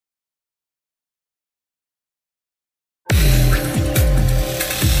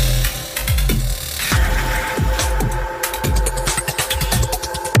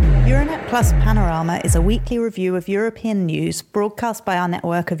Plus Panorama is a weekly review of European news broadcast by our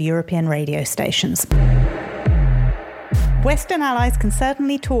network of European radio stations. Western allies can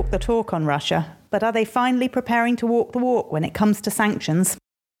certainly talk the talk on Russia, but are they finally preparing to walk the walk when it comes to sanctions?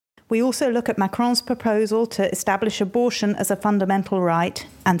 We also look at Macron's proposal to establish abortion as a fundamental right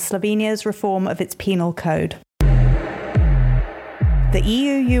and Slovenia's reform of its penal code. The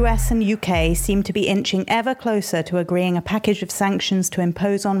EU, US and UK seem to be inching ever closer to agreeing a package of sanctions to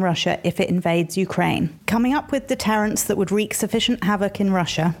impose on Russia if it invades Ukraine. Coming up with deterrents that would wreak sufficient havoc in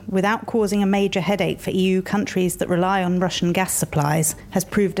Russia without causing a major headache for EU countries that rely on Russian gas supplies has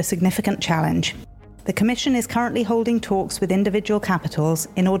proved a significant challenge. The Commission is currently holding talks with individual capitals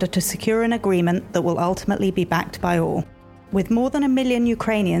in order to secure an agreement that will ultimately be backed by all. With more than 1 million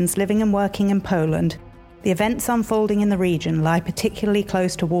Ukrainians living and working in Poland, the events unfolding in the region lie particularly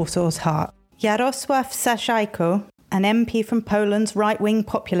close to Warsaw's heart. Jarosław Saszajko, an MP from Poland's right-wing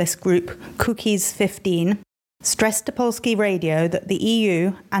populist group Kukiz 15, stressed to Polski Radio that the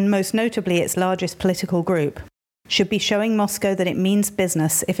EU, and most notably its largest political group, should be showing Moscow that it means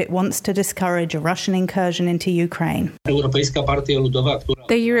business if it wants to discourage a Russian incursion into Ukraine.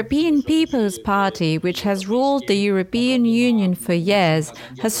 The European People's Party, which has ruled the European Union for years,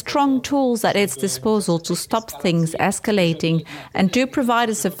 has strong tools at its disposal to stop things escalating and to provide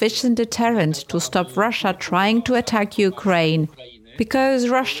a sufficient deterrent to stop Russia trying to attack Ukraine. Because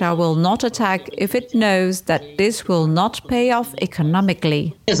Russia will not attack if it knows that this will not pay off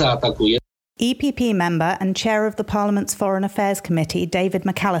economically. EPP member and chair of the Parliament's Foreign Affairs Committee, David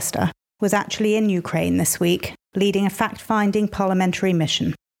McAllister, was actually in Ukraine this week, leading a fact-finding parliamentary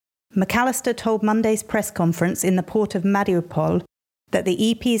mission. McAllister told Monday's press conference in the port of Mariupol that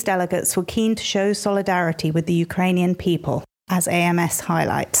the EP's delegates were keen to show solidarity with the Ukrainian people, as AMS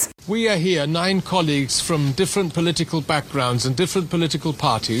highlights. We are here, 9 colleagues from different political backgrounds and different political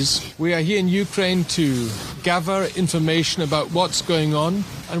parties. We are here in Ukraine to gather information about what's going on,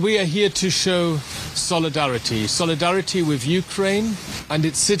 and we are here to show solidarity with Ukraine and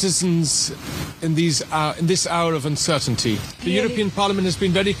its citizens in this hour of uncertainty. The European Parliament has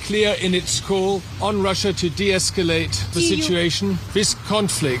been very clear in its call on Russia to de-escalate the situation. This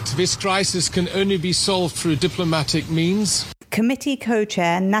conflict, this crisis can only be solved through diplomatic means. Committee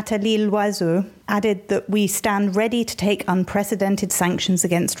co-chair Nathalie Loiseau added that we stand ready to take unprecedented sanctions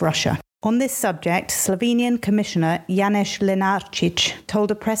against Russia. On this subject, Slovenian Commissioner Janez Lenarčič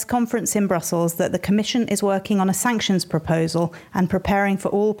told a press conference in Brussels that the Commission is working on a sanctions proposal and preparing for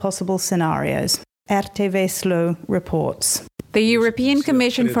all possible scenarios. RTV Slo reports. The European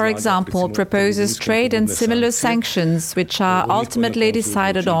Commission, for example, proposes trade and similar sanctions, which are ultimately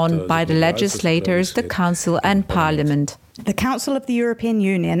decided on by the legislators, the Council and Parliament. The Council of the European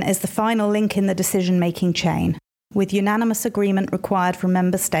Union is the final link in the decision-making chain, with unanimous agreement required from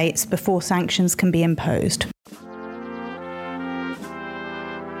member states before sanctions can be imposed.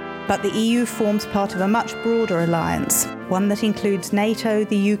 But the EU forms part of a much broader alliance, one that includes NATO,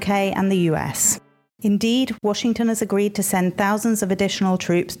 the UK and the US. Indeed, Washington has agreed to send thousands of additional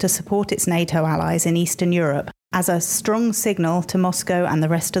troops to support its NATO allies in Eastern Europe as a strong signal to Moscow and the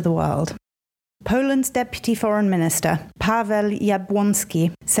rest of the world. Poland's Deputy Foreign Minister, Paweł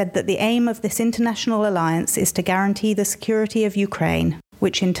Jabłoński, said that the aim of this international alliance is to guarantee the security of Ukraine,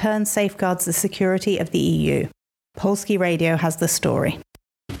 which in turn safeguards the security of the EU. Polski Radio has the story.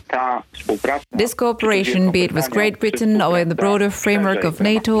 This cooperation, be it with Great Britain or in the broader framework of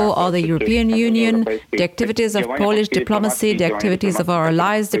NATO or the European Union, the activities of Polish diplomacy, the activities of our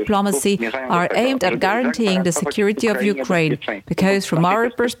allies' diplomacy, are aimed at guaranteeing the security of Ukraine, because from our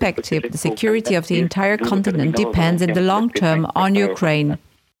perspective, the security of the entire continent depends in the long term on Ukraine.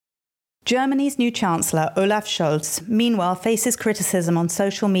 Germany's new Chancellor, Olaf Scholz, meanwhile faces criticism on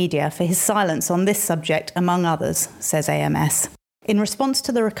social media for his silence on this subject, among others, says AMS. In response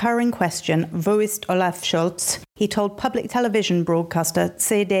to the recurring question, Wo ist Olaf Scholz?, he told public television broadcaster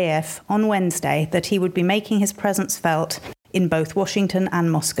ZDF on Wednesday that he would be making his presence felt in both Washington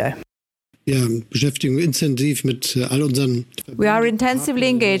and Moscow. We are intensively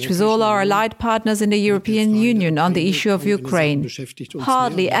engaged with all our allied partners in the European Union on the issue of Ukraine.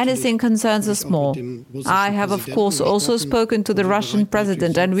 Hardly anything concerns us more. I have, of course, also spoken to the Russian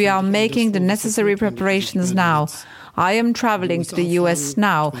president, and we are making the necessary preparations now. I am traveling to the US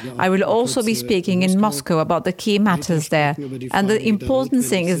now. I will also be speaking in Moscow about the key matters there. And the important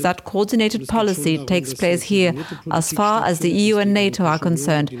thing is that coordinated policy takes place here as far as the EU and NATO are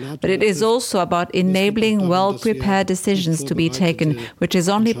concerned. But it is also about enabling well-prepared decisions to be taken, which is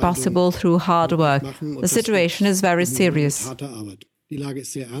only possible through hard work. The situation is very serious.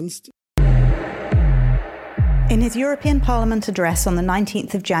 In his European Parliament address on the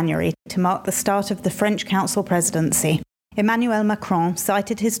 19th of January to mark the start of the French Council presidency, Emmanuel Macron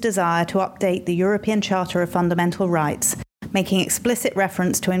cited his desire to update the European Charter of Fundamental Rights, making explicit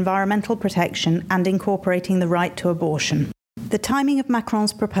reference to environmental protection and incorporating the right to abortion. The timing of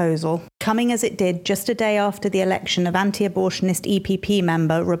Macron's proposal, coming as it did just a day after the election of anti-abortionist EPP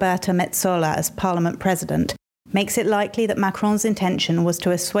member Roberta Metsola as Parliament President, makes it likely that Macron's intention was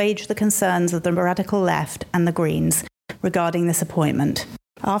to assuage the concerns of the radical left and the Greens regarding this appointment.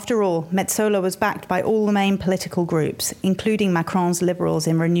 After all, Metsola was backed by all the main political groups, including Macron's Liberals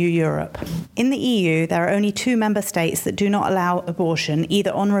in Renew Europe. In the EU, there are only 2 member states that do not allow abortion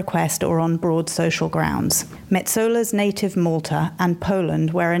either on request or on broad social grounds: Metzola's native Malta and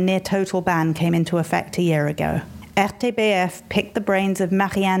Poland, where a near-total ban came into effect a year ago. RTBF picked the brains of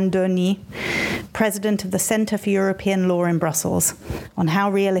Marianne Denis, president of the Centre for European Law in Brussels, on how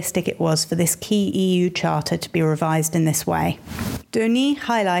realistic it was for this key EU charter to be revised in this way. Denis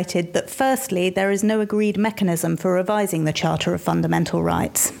highlighted that firstly, there is no agreed mechanism for revising the Charter of Fundamental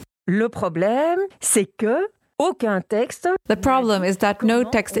Rights. Le problème, c'est que the problem is that no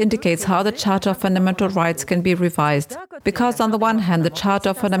text indicates how the Charter of Fundamental Rights can be revised. Because on the one hand, the Charter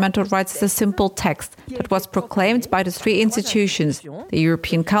of Fundamental Rights is a simple text that was proclaimed by the 3 institutions, the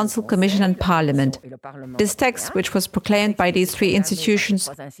European Council, Commission and Parliament. This text, which was proclaimed by these 3 institutions,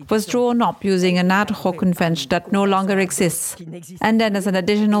 was drawn up using an ad hoc convention that no longer exists. And then as an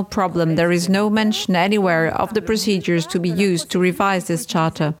additional problem, there is no mention anywhere of the procedures to be used to revise this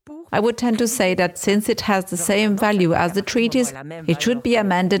Charter. I would tend to say that since it has the same value as the treaties, it should be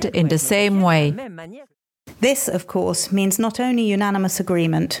amended in the same way. This, of course, means not only unanimous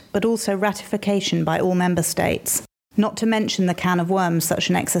agreement, but also ratification by all member states, not to mention the can of worms such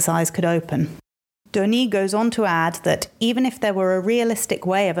an exercise could open. Denis goes on to add that even if there were a realistic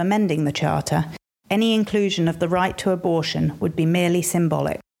way of amending the Charter, any inclusion of the right to abortion would be merely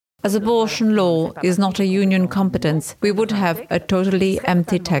symbolic. As abortion law is not a union competence, we would have a totally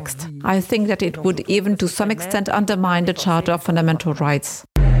empty text. I think that it would even to some extent undermine the Charter of Fundamental Rights.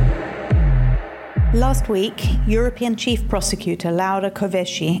 Last week, European Chief Prosecutor Laura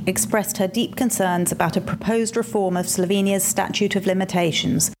Kövesi expressed her deep concerns about a proposed reform of Slovenia's Statute of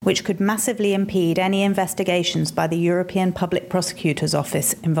Limitations, which could massively impede any investigations by the European Public Prosecutor's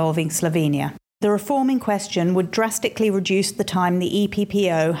Office involving Slovenia. The reform in question would drastically reduce the time the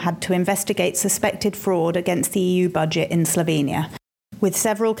EPPO had to investigate suspected fraud against the EU budget in Slovenia, with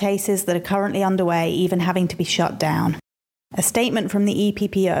several cases that are currently underway even having to be shut down. A statement from the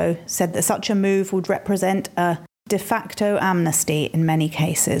EPPO said that such a move would represent a de facto amnesty in many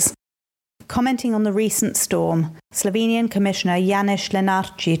cases. Commenting on the recent storm, Slovenian Commissioner Janez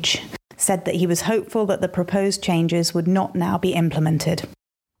Lenarčič said that he was hopeful that the proposed changes would not now be implemented.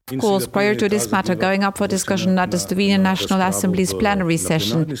 Of course, prior to this matter going up for discussion at the Slovenian National Assembly's plenary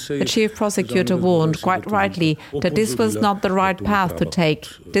session, the Chief Prosecutor warned, quite rightly, that this was not the right path to take.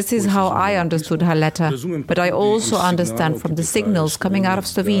 This is how I understood her letter. But I also understand from the signals coming out of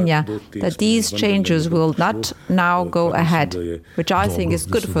Slovenia that these changes will not now go ahead, which I think is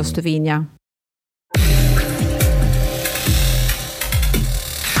good for Slovenia.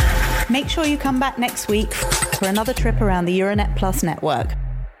 Make sure you come back next week for another trip around the Euronet Plus network.